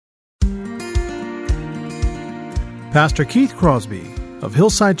Pastor Keith Crosby of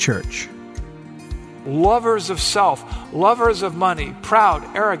Hillside Church. Lovers of self, lovers of money, proud,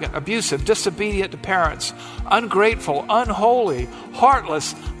 arrogant, abusive, disobedient to parents, ungrateful, unholy,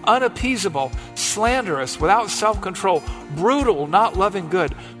 heartless, unappeasable, slanderous, without self-control, brutal, not loving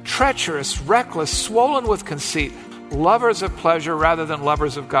good, treacherous, reckless, swollen with conceit, lovers of pleasure rather than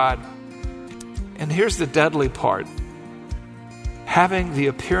lovers of God. And here's the deadly part: having the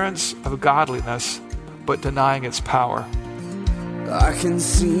appearance of godliness, but denying its power. I can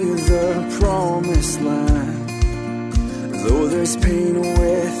see the promised land, though there's pain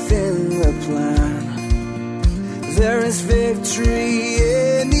within the plan. There is victory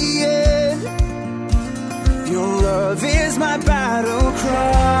in the end. Your love is my battle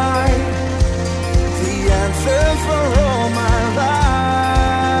cry, the anthem for all my life.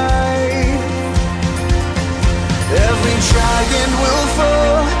 Every giant will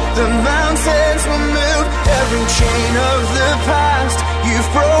fall, the mountains will move, every chain of the past you've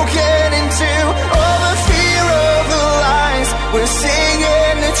broken into. All the fear of the lies, we're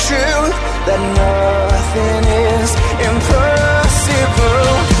singing the truth, that nothing is impossible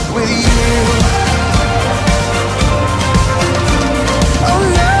with you. Oh,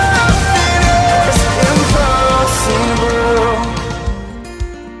 nothing is impossible.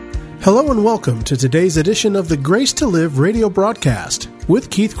 Hello and welcome to today's edition of the Grace to Live radio broadcast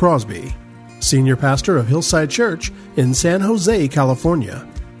with Keith Crosby, Senior Pastor of Hillside Church in San Jose, California.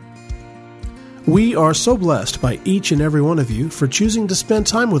 We are so blessed by each and every one of you for choosing to spend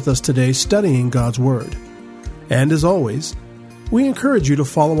time with us today studying God's Word. And as always, we encourage you to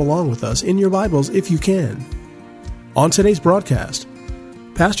follow along with us in your Bibles if you can. On today's broadcast,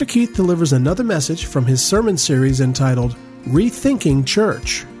 Pastor Keith delivers another message from his sermon series entitled Rethinking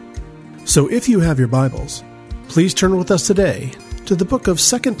Church. So if you have your Bibles, please turn with us today to the book of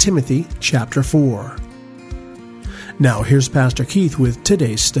 2 Timothy chapter 4. Now here's Pastor Keith with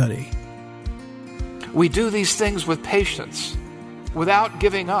today's study. We do these things with patience, without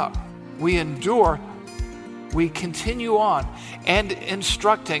giving up. We endure, we continue on, and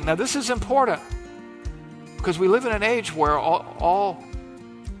instructing. Now this is important, because we live in an age where all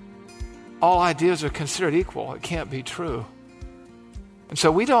ideas are considered equal. It can't be true. And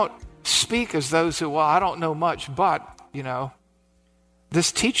so we don't speak as those who, well, I don't know much, but,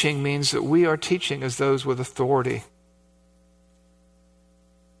 this teaching means that we are teaching as those with authority.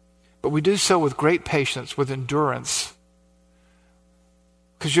 But we do so with great patience, with endurance.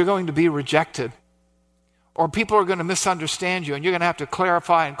 Because you're going to be rejected. Or people are going to misunderstand you, and you're going to have to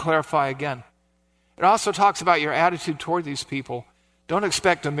clarify and clarify again. It also talks about your attitude toward these people. Don't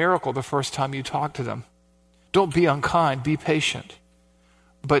expect a miracle the first time you talk to them. Don't be unkind, be patient.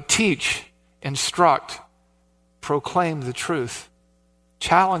 But teach, instruct, proclaim the truth.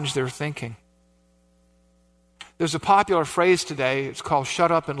 Challenge their thinking. There's a popular phrase today, it's called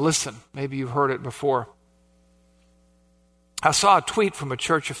shut up and listen. Maybe you've heard it before. I saw a tweet from a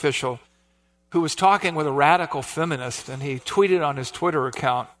church official who was talking with a radical feminist, and he tweeted on his Twitter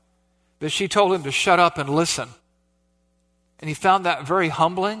account that she told him to shut up and listen. And he found that very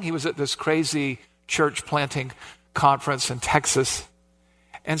humbling. He was at this crazy church planting conference in Texas.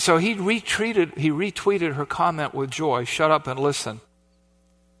 And so he retweeted her comment with joy, shut up and listen.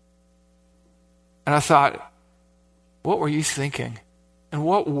 And I thought, what were you thinking? In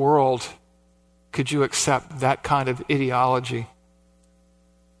what world could you accept that kind of ideology?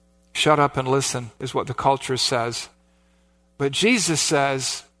 Shut up and listen is what the culture says. But Jesus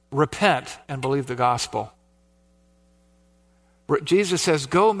says, repent and believe the gospel. Jesus says,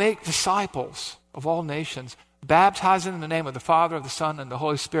 go make disciples of all nations, baptizing in the name of the Father, of the Son, and the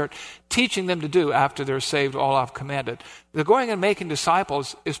Holy Spirit, teaching them to do after they're saved all I've commanded. The going and making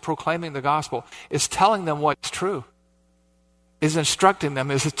disciples is proclaiming the gospel, is telling them what's true, is instructing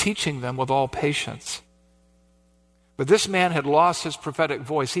them, is teaching them with all patience. But this man had lost his prophetic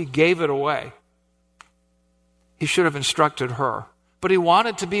voice. He gave it away. He should have instructed her. But he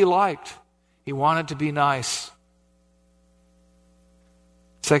wanted to be liked. He wanted to be nice.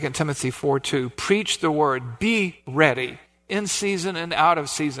 2 Timothy 4:2, preach the word, be ready, in season and out of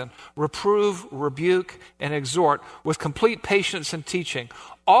season. Reprove, rebuke, and exhort with complete patience and teaching.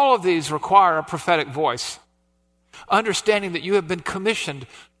 All of these require a prophetic voice. Understanding that you have been commissioned,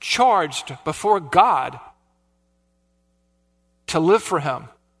 charged before God to live for Him,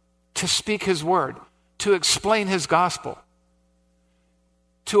 to speak His word, to explain His gospel,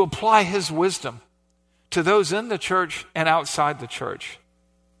 to apply His wisdom to those in the church and outside the church.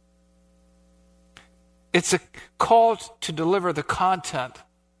 It's a call to deliver the content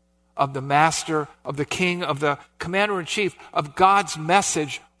of the master, of the king, of the commander-in-chief, of God's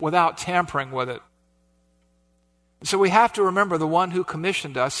message without tampering with it. So we have to remember the one who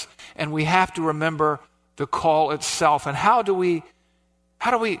commissioned us, and we have to remember the call itself. And how do we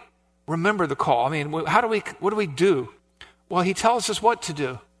remember the call? I mean, what do we do? Well, he tells us what to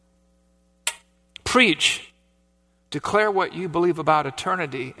do. Preach. Declare what you believe about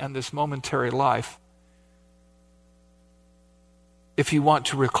eternity and this momentary life if you want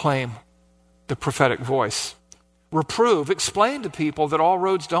to reclaim the prophetic voice. Reprove. Explain to people that all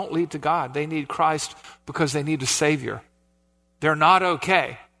roads don't lead to God. They need Christ because they need a Savior. They're not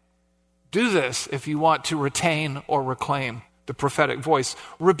okay. Do this if you want to retain or reclaim the prophetic voice.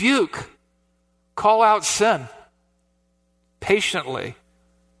 Rebuke. Call out sin patiently,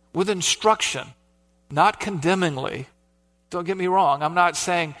 with instruction, not condemningly. Don't get me wrong. I'm not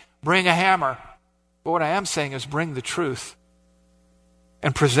saying bring a hammer. But what I am saying is bring the truth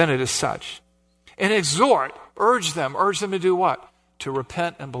and present it as such. And exhort, urge them to do what? To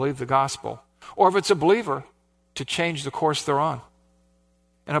repent and believe the gospel. Or if it's a believer, to change the course they're on.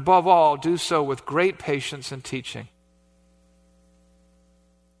 And above all, do so with great patience and teaching.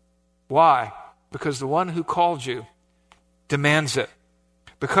 Why? Because the one who called you demands it.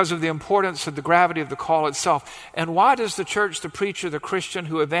 Because of the importance of the gravity of the call itself. And why does the church, the preacher, the Christian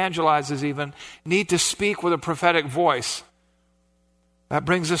who evangelizes even, need to speak with a prophetic voice? That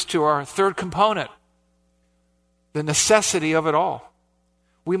brings us to our third component, the necessity of it all.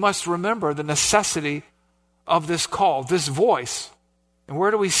 We must remember the necessity of this call, this voice. And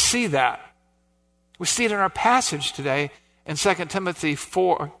where do we see that? We see it in our passage today in 2 Timothy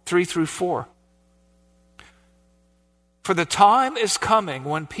 3-4. For the time is coming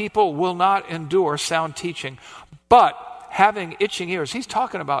when people will not endure sound teaching, but having itching ears. He's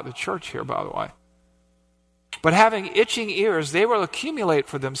talking about the church here, by the way. But having itching ears, they will accumulate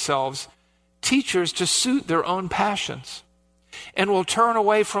for themselves teachers to suit their own passions, and will turn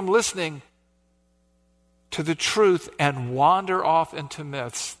away from listening to the truth and wander off into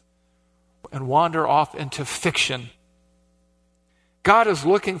myths and wander off into fiction. God is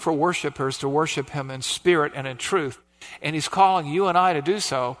looking for worshipers to worship him in spirit and in truth. And he's calling you and I to do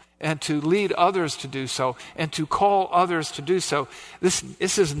so, and to lead others to do so, and to call others to do so. This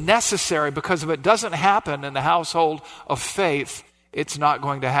is necessary, because if it doesn't happen in the household of faith, it's not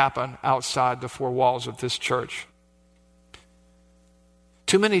going to happen outside the four walls of this church.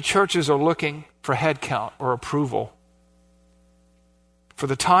 Too many churches are looking for head count or approval. For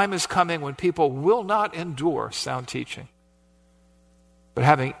the time is coming when people will not endure sound teaching, but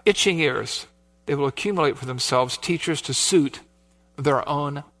having itching ears, they will accumulate for themselves teachers to suit their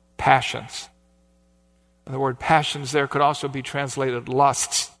own passions. And the word passions there could also be translated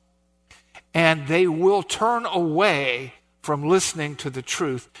lusts. And they will turn away from listening to the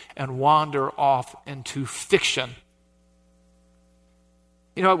truth and wander off into fiction.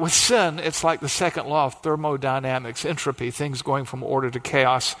 You know, with sin, it's like the second law of thermodynamics, entropy, things going from order to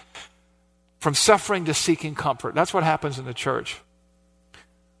chaos, from suffering to seeking comfort. That's what happens in the church.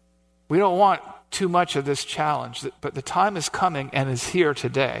 We don't want too much of this challenge, but the time is coming and is here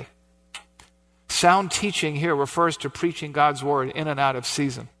today. Sound teaching here refers to preaching God's word in and out of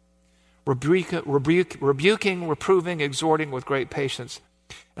season. Rebuking, reproving, exhorting with great patience.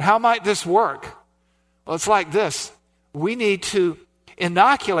 And how might this work? Well, it's like this. We need to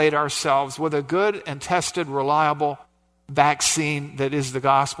inoculate ourselves with a good and tested, reliable vaccine that is the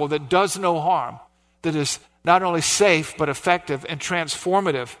gospel, that does no harm, that is not only safe but effective and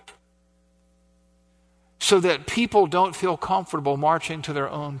transformative, so that people don't feel comfortable marching to their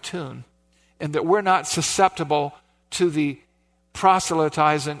own tune, and that we're not susceptible to the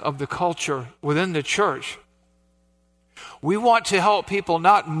proselytizing of the culture within the church. We want to help people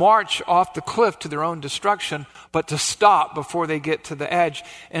not march off the cliff to their own destruction, but to stop before they get to the edge.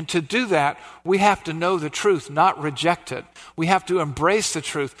 And to do that, we have to know the truth, not reject it. We have to embrace the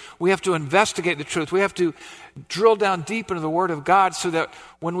truth. We have to investigate the truth. We have to drill down deep into the Word of God, so that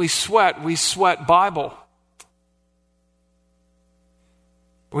when we sweat Bible.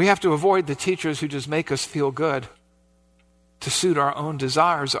 We have to avoid the teachers who just make us feel good to suit our own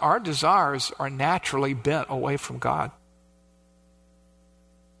desires. Our desires are naturally bent away from God.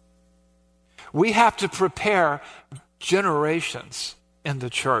 We have to prepare generations in the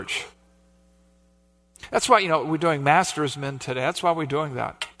church. That's why, we're doing Master's Men today. That's why we're doing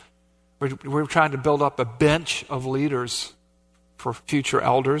that. We're trying to build up a bench of leaders for future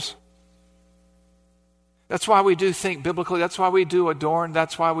elders. That's why we do Think Biblically. That's why we do Adorn.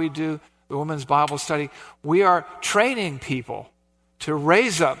 That's why we do the Women's Bible Study. We are training people to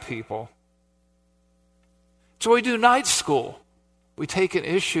raise up people. So we do night school. We take an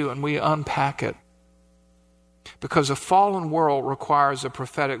issue and we unpack it. Because a fallen world requires a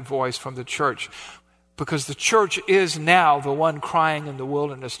prophetic voice from the church. Because the church is now the one crying in the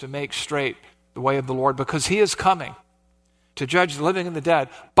wilderness to make straight the way of the Lord, because he is coming to judge the living and the dead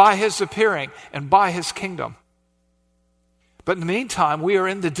by his appearing and by his kingdom. But in the meantime, we are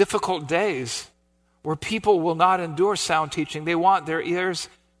in the difficult days where people will not endure sound teaching. They want their ears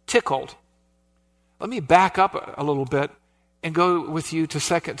tickled. Let me back up a little bit and go with you to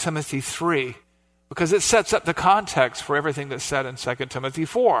 2 Timothy 3, because it sets up the context for everything that's said in 2 Timothy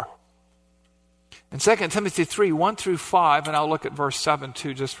 4. In 2 Timothy 3, 1 through 5, and I'll look at verse 7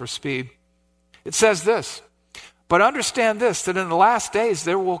 too, just for speed. It says this, "But understand this, that in the last days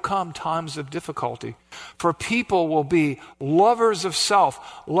there will come times of difficulty. For people will be lovers of self,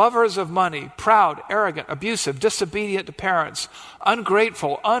 lovers of money, proud, arrogant, abusive, disobedient to parents,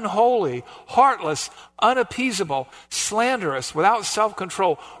 ungrateful, unholy, heartless, unappeasable, slanderous, without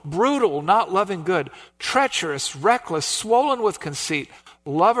self-control, brutal, not loving good, treacherous, reckless, swollen with conceit,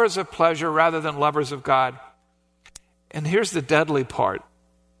 lovers of pleasure rather than lovers of God." And here's the deadly part.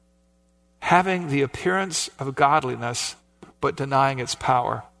 "Having the appearance of godliness, but denying its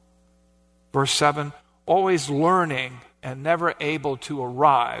power." Verse 7, "Always learning and never able to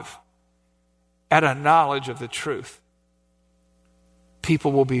arrive at a knowledge of the truth."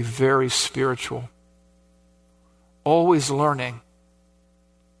 People will be very spiritual. Always learning,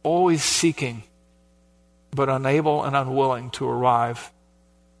 always seeking, but unable and unwilling to arrive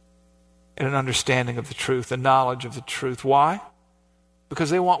at an understanding of the truth, a knowledge of the truth. Why?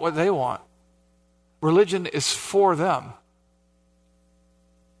 Because they want what they want. Religion is for them.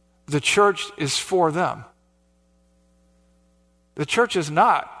 The church is for them. The church is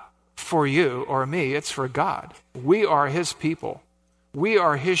not for you or me, it's for God. We are his people. We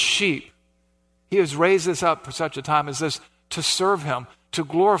are his sheep. He has raised us up for such a time as this to serve him, to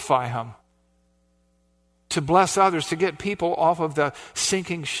glorify him, to bless others, to get people off of the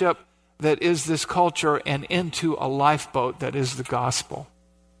sinking ship that is this culture and into a lifeboat that is the gospel.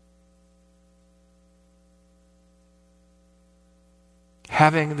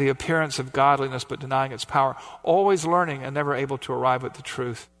 Having the appearance of godliness but denying its power, always learning and never able to arrive at the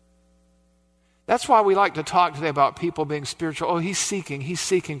truth. That's why we like to talk today about people being spiritual. Oh, he's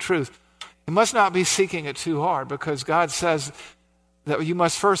seeking truth. He must not be seeking it too hard, because God says that you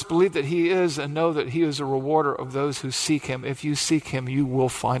must first believe that he is and know that he is a rewarder of those who seek him. If you seek him, you will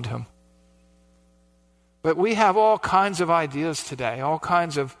find him. But we have all kinds of ideas today, all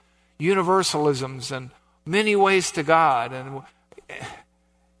kinds of universalisms and many ways to God. And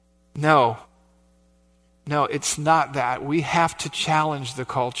no, it's not that. We have to challenge the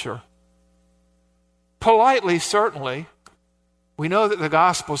culture. Politely, certainly. We know that the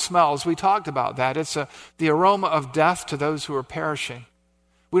gospel smells. We talked about that. It's the aroma of death to those who are perishing.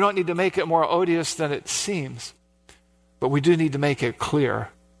 We don't need to make it more odious than it seems, but we do need to make it clear.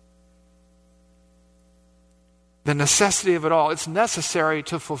 The necessity of it all. It's necessary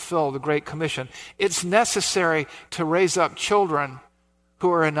to fulfill the Great Commission. It's necessary to raise up children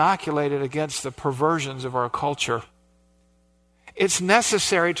who are inoculated against the perversions of our culture. It's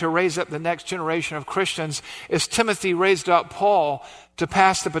necessary to raise up the next generation of Christians, as Timothy raised up Paul to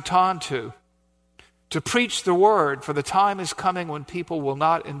pass the baton to preach the word, for the time is coming when people will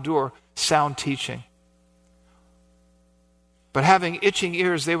not endure sound teaching. But having itching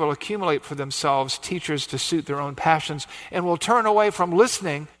ears, they will accumulate for themselves teachers to suit their own passions, and will turn away from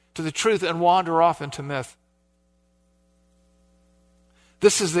listening to the truth and wander off into myth.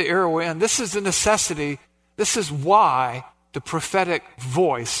 This is the era we're in. This is the necessity. This is why the prophetic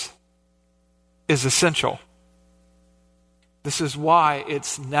voice is essential. This is why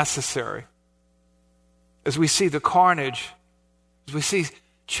it's necessary. As we see the carnage, as we see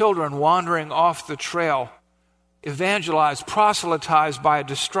children wandering off the trail, evangelized, proselytized by a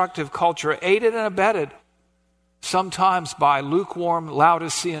destructive culture, aided and abetted sometimes by lukewarm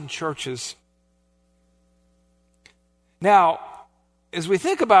Laodicean churches. Now, as we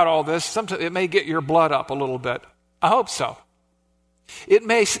think about all this, sometimes it may get your blood up a little bit. I hope so. It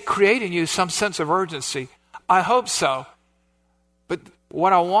may create in you some sense of urgency. I hope so. But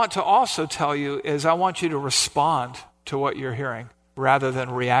what I want to also tell you is I want you to respond to what you're hearing rather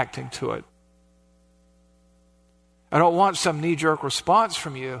than reacting to it. I don't want some knee-jerk response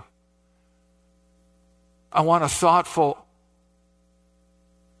from you. I want a thoughtful,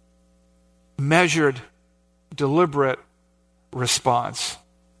 measured, deliberate response.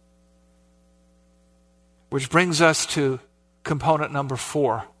 Which brings us to component number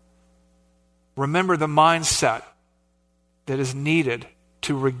 4. Remember the mindset that is needed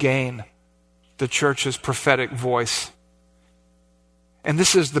to regain the church's prophetic voice. And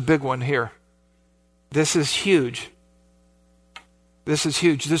this is the big one here. This is huge. This is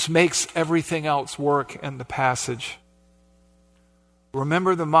huge. This makes everything else work in the passage.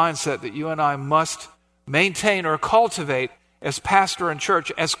 Remember the mindset that you and I must maintain or cultivate as pastor and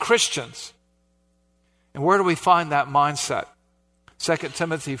church, as Christians. And where do we find that mindset? 2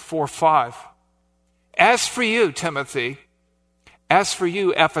 Timothy 4:5. As for you, Timothy, as for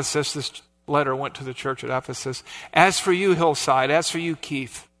you, Ephesus, this letter went to the church at Ephesus. As for you, Hillside, as for you,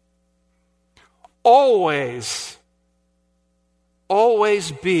 Keith, always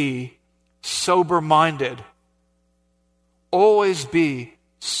be sober-minded. Always be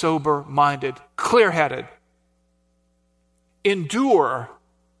sober-minded, clear-headed. Endure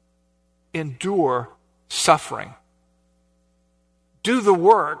suffering. Do the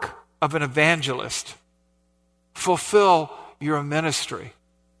work of an evangelist. Fulfill your ministry.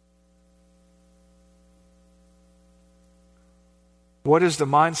 What is the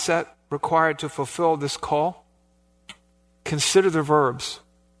mindset required to fulfill this call? Consider the verbs.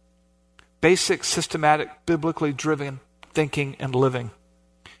 Basic, systematic, biblically driven thinking and living.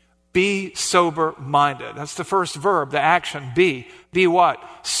 Be sober-minded. That's the first verb, the action, be. Be what?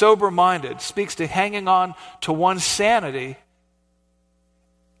 Sober-minded. Speaks to hanging on to one's sanity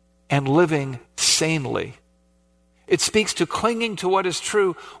and living sanely. It speaks to clinging to what is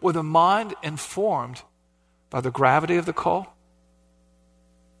true with a mind informed by the gravity of the call,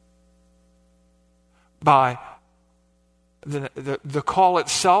 by the call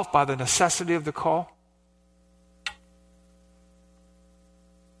itself, by the necessity of the call.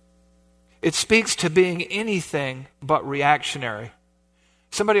 It speaks to being anything but reactionary.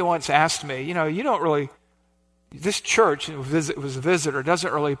 Somebody once asked me, you don't really, this church, it was a visitor,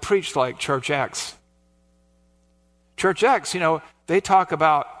 doesn't really preach like Church X. Church X, they talk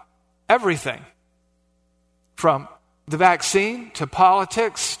about everything from the vaccine to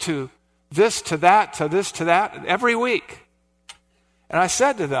politics to this to that to this to that every week. And I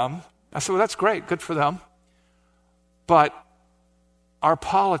said to them, well, that's great, good for them. But our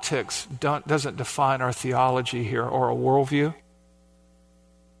politics doesn't define our theology here or a worldview.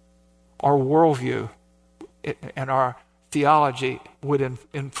 Our worldview and our theology would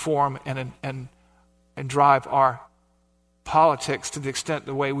inform and drive our politics to the extent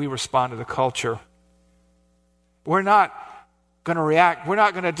the way we respond to the culture. We're not going to react. We're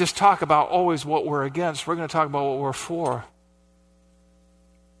not going to just talk about always what we're against. We're going to talk about what we're for.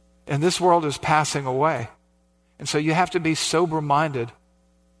 And this world is passing away. And so you have to be sober-minded,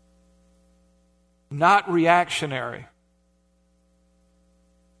 not reactionary.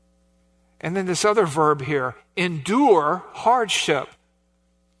 And then this other verb here, endure hardship.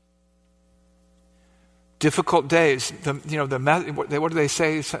 Difficult days. What do they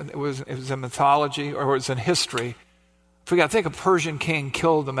say? It was in mythology or it was in history. I think a Persian king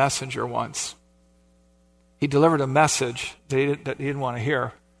killed the messenger once. He delivered a message that he didn't want to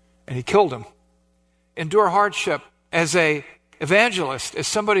hear, and he killed him. Endure hardship as a evangelist, as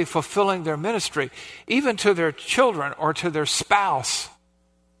somebody fulfilling their ministry, even to their children or to their spouse.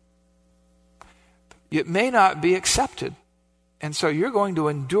 It may not be accepted, and so you're going to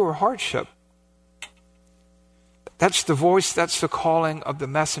endure hardship. That's the voice, that's the calling of the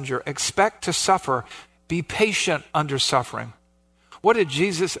messenger. Expect to suffer. Be patient under suffering. What did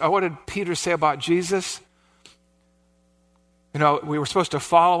Peter say about Jesus? We were supposed to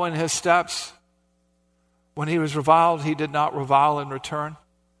follow in his steps. When he was reviled, he did not revile in return.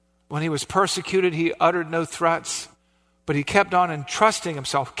 When he was persecuted, he uttered no threats, but he kept on entrusting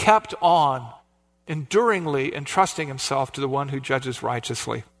himself, enduringly entrusting himself to the one who judges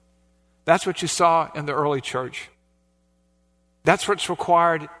righteously. That's what you saw in the early church. That's what's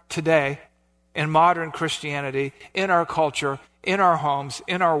required today in modern Christianity, in our culture, in our homes,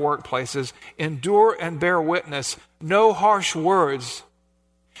 in our workplaces. Endure and bear witness. No harsh words.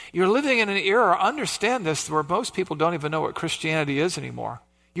 You're living in an era, understand this, where most people don't even know what Christianity is anymore.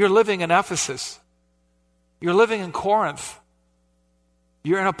 You're living in Ephesus. You're living in Corinth.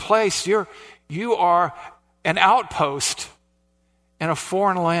 You're in a place, you are an outpost in a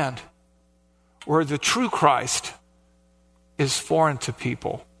foreign land where the true Christ is foreign to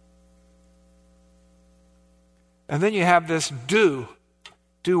people. And then you have this do.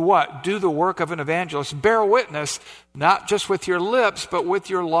 Do what? Do the work of an evangelist. Bear witness, not just with your lips, but with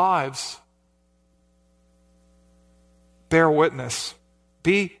your lives. Bear witness.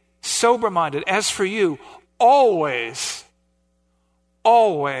 Be sober-minded. As for you, always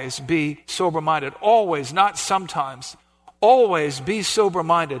be sober-minded. Always, not sometimes. Always be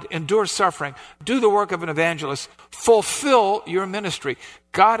sober-minded. Endure suffering. Do the work of an evangelist. Fulfill your ministry.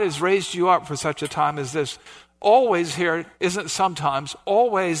 God has raised you up for such a time as this. Always here isn't sometimes.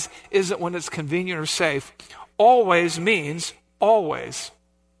 Always isn't when it's convenient or safe. Always means always.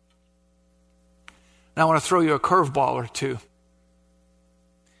 And I want to throw you a curveball or two.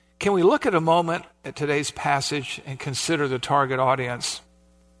 Can we look at a moment at today's passage and consider the target audience?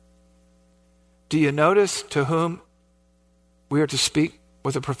 Do you notice to whom we are to speak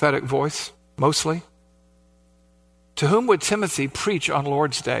with a prophetic voice, mostly? To whom would Timothy preach on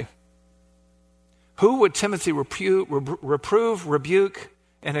Lord's Day? Who would Timothy reprove, rebuke,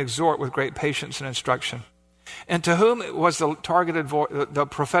 and exhort with great patience and instruction? And to whom was the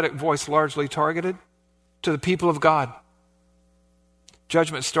prophetic voice largely targeted? To the people of God.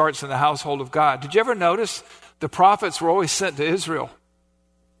 Judgment starts in the household of God. Did you ever notice the prophets were always sent to Israel?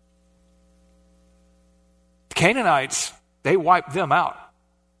 The Canaanites, they wiped them out.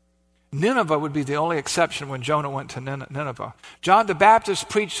 Nineveh would be the only exception when Jonah went to Nineveh. John the Baptist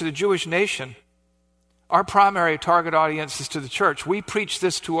preached to the Jewish nation. Our primary target audience is to the church. We preach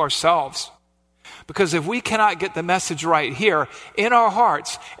this to ourselves. Because if we cannot get the message right here in our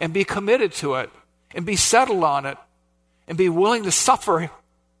hearts and be committed to it and be settled on it and be willing to suffer,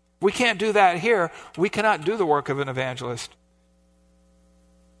 we can't do that here. We cannot do the work of an evangelist.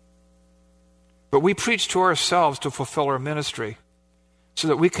 But we preach to ourselves to fulfill our ministry so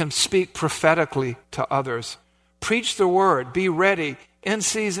that we can speak prophetically to others. Preach the word. Be ready in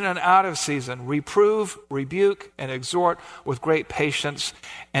season and out of season. Reprove, rebuke, and exhort with great patience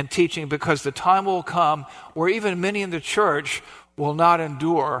and teaching, because the time will come where even many in the church will not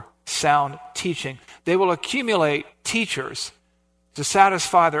endure sound teaching. They will accumulate teachers to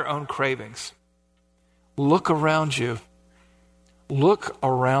satisfy their own cravings. Look around you. Look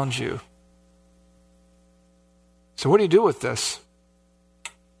around you. So what do you do with this?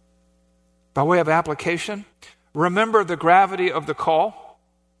 By way of application, remember the gravity of the call.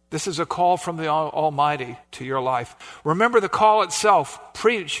 This is a call from the Almighty to your life. Remember the call itself.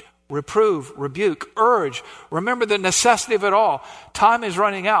 Preach, reprove, rebuke, urge. Remember the necessity of it all. Time is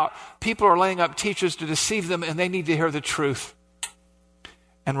running out. People are laying up teachers to deceive them, and they need to hear the truth.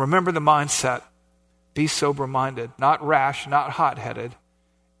 And remember the mindset. Be sober-minded, not rash, not hot-headed.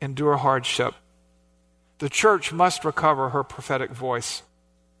 Endure hardship. The church must recover her prophetic voice.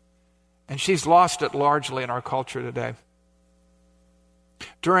 And she's lost it largely in our culture today.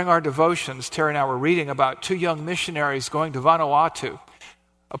 During our devotions, Terry and I were reading about 2 young missionaries going to Vanuatu,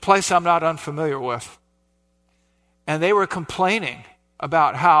 a place I'm not unfamiliar with. And they were complaining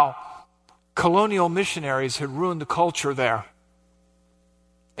about how colonial missionaries had ruined the culture there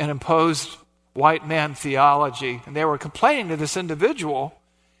and imposed white man theology. And they were complaining to this individual,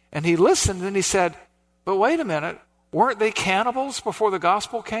 and he listened and he said, "But wait a minute, weren't they cannibals before the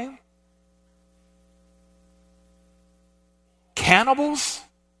gospel came?" Cannibals?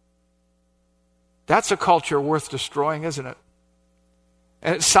 That's a culture worth destroying, isn't it?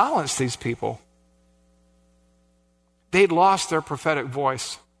 And it silenced these people. They'd lost their prophetic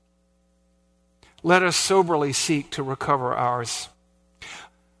voice. Let us soberly seek to recover ours.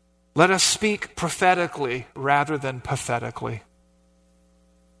 Let us speak prophetically rather than pathetically.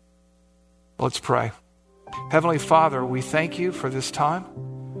 Let's pray. Heavenly Father, we thank you for this time.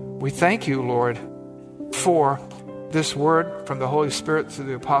 We thank you, Lord, for this word from the Holy Spirit through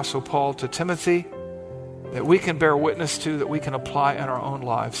the Apostle Paul to Timothy that we can bear witness to, that we can apply in our own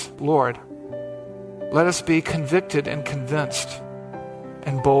lives. Lord, let us be convicted and convinced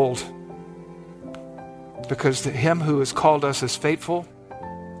and bold, because him who has called us is faithful,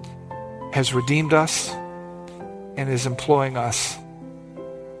 has redeemed us, and is employing us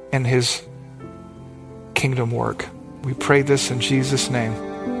in his kingdom work. We pray this in Jesus' name.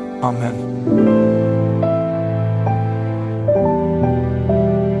 Amen.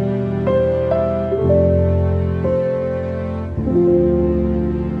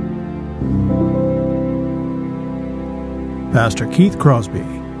 Pastor Keith Crosby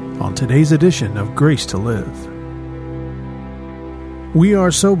on today's edition of Grace to Live. We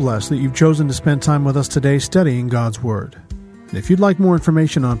are so blessed that you've chosen to spend time with us today studying God's Word. And if you'd like more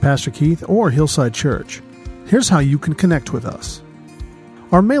information on Pastor Keith or Hillside Church, here's how you can connect with us.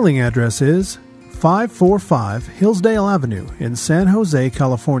 Our mailing address is 545 Hillsdale Avenue in San Jose,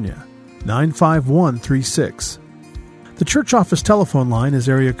 California, 95136. The church office telephone line is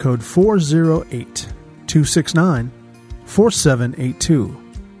area code 408-269-4782.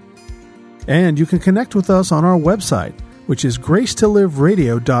 And you can connect with us on our website, which is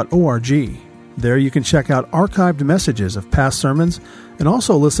gracetoliveradio.org. There you can check out archived messages of past sermons and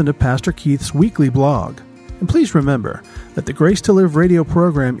also listen to Pastor Keith's weekly blog. And please remember that the Grace to Live radio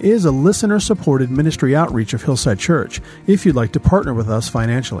program is a listener-supported ministry outreach of Hillside Church if you'd like to partner with us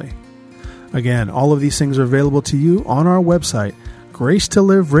financially. Again, all of these things are available to you on our website,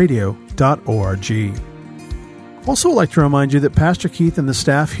 gracetoliveradio.org. Also, I'd like to remind you that Pastor Keith and the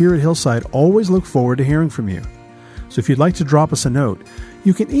staff here at Hillside always look forward to hearing from you. So if you'd like to drop us a note,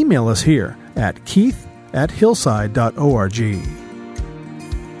 you can email us here at keith@hillside.org.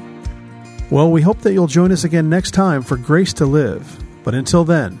 Well, we hope that you'll join us again next time for Grace to Live. But until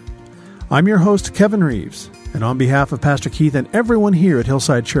then, I'm your host, Kevin Reeves, and on behalf of Pastor Keith and everyone here at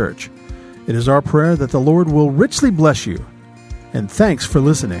Hillside Church, it is our prayer that the Lord will richly bless you. And thanks for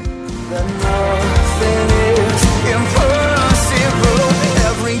listening.